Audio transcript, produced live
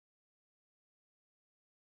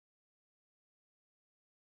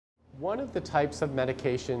One of the types of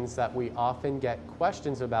medications that we often get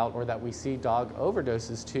questions about or that we see dog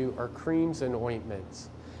overdoses to are creams and ointments.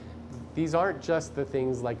 These aren't just the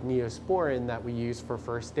things like Neosporin that we use for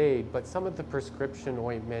first aid, but some of the prescription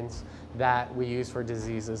ointments that we use for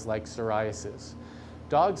diseases like psoriasis.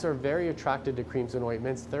 Dogs are very attracted to creams and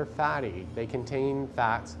ointments. They're fatty. They contain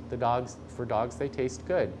fats. For dogs, they taste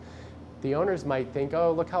good. The owners might think,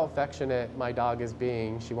 oh, look how affectionate my dog is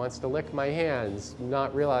being. She wants to lick my hands,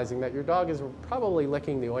 not realizing that your dog is probably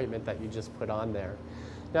licking the ointment that you just put on there.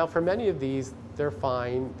 Now, for many of these, they're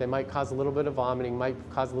fine. They might cause a little bit of vomiting, might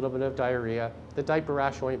cause a little bit of diarrhea. The diaper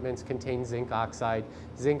rash ointments contain zinc oxide.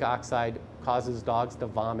 Zinc oxide causes dogs to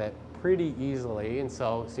vomit pretty easily, and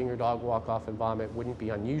so seeing your dog walk off and vomit wouldn't be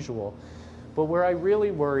unusual. But where I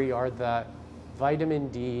really worry are the vitamin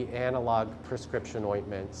D analog prescription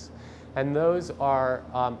ointments. And those are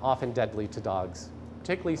often deadly to dogs,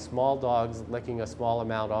 particularly small dogs licking a small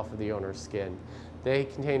amount off of the owner's skin. They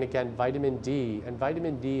contain, again, vitamin D, and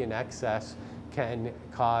vitamin D in excess can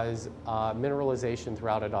cause mineralization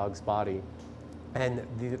throughout a dog's body. And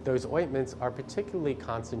those ointments are particularly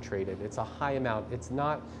concentrated. It's a high amount. It's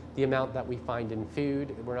not the amount that we find in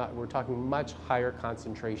food. We're talking much higher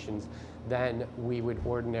concentrations than we would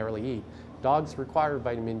ordinarily eat. Dogs require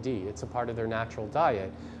vitamin D. It's a part of their natural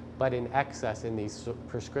diet. But in excess in these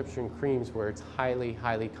prescription creams where it's highly,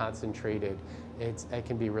 highly concentrated, it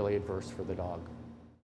can be really adverse for the dog.